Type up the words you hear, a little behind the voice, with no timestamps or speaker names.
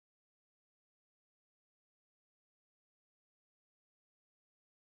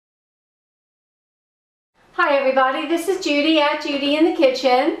Hi everybody, this is Judy at Judy in the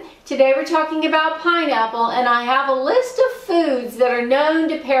Kitchen. Today we're talking about pineapple, and I have a list of foods that are known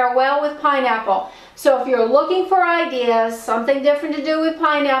to pair well with pineapple. So if you're looking for ideas, something different to do with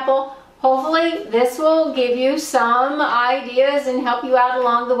pineapple, hopefully this will give you some ideas and help you out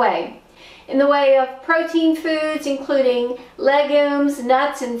along the way. In the way of protein foods, including legumes,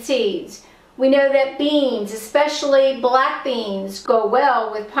 nuts, and seeds. We know that beans, especially black beans, go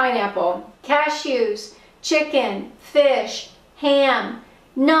well with pineapple. Cashews, chicken, fish, ham,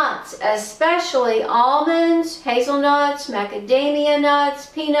 nuts, especially almonds, hazelnuts, macadamia nuts,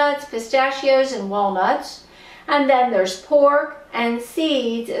 peanuts, pistachios, and walnuts. And then there's pork and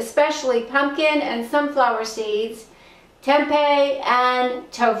seeds, especially pumpkin and sunflower seeds, tempeh,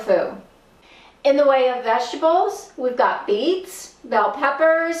 and tofu. In the way of vegetables, we've got beets, bell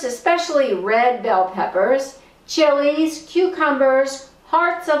peppers, especially red bell peppers, chilies, cucumbers,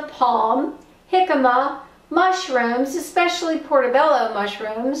 hearts of palm, jicama, mushrooms, especially portobello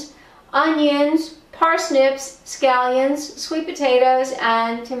mushrooms, onions, parsnips, scallions, sweet potatoes,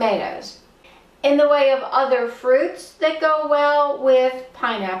 and tomatoes. In the way of other fruits that go well with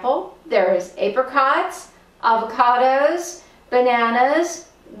pineapple, there's apricots, avocados, bananas,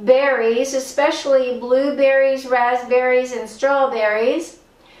 berries, especially blueberries, raspberries, and strawberries,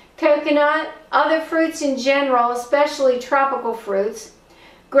 coconut, other fruits in general, especially tropical fruits,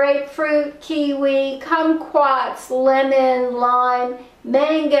 grapefruit, kiwi, kumquats, lemon, lime,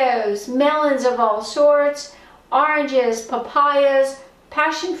 mangoes, melons of all sorts, oranges, papayas,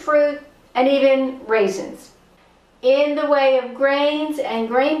 passion fruit, and even raisins. In the way of grains and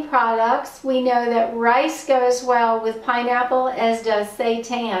grain products, we know that rice goes well with pineapple, as does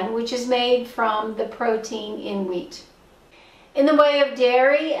seitan, which is made from the protein in wheat. In the way of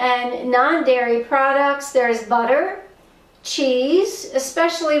dairy and non-dairy products, there's butter, cheese,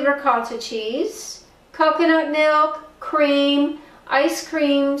 especially ricotta cheese, coconut milk, cream, ice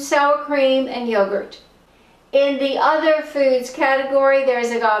cream, sour cream, and yogurt. In the other foods category,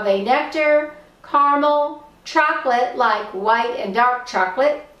 there's agave nectar, caramel, chocolate like white and dark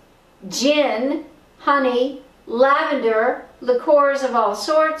chocolate, gin, honey, lavender, liqueurs of all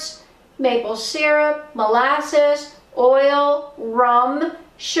sorts, maple syrup, molasses, oil, rum,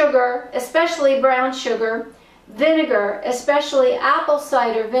 sugar, especially brown sugar, vinegar, especially apple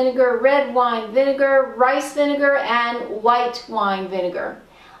cider vinegar, red wine vinegar, rice vinegar, and white wine vinegar.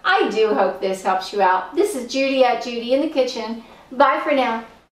 I do hope this helps you out. This is Judy at Judy in the Kitchen. Bye for now.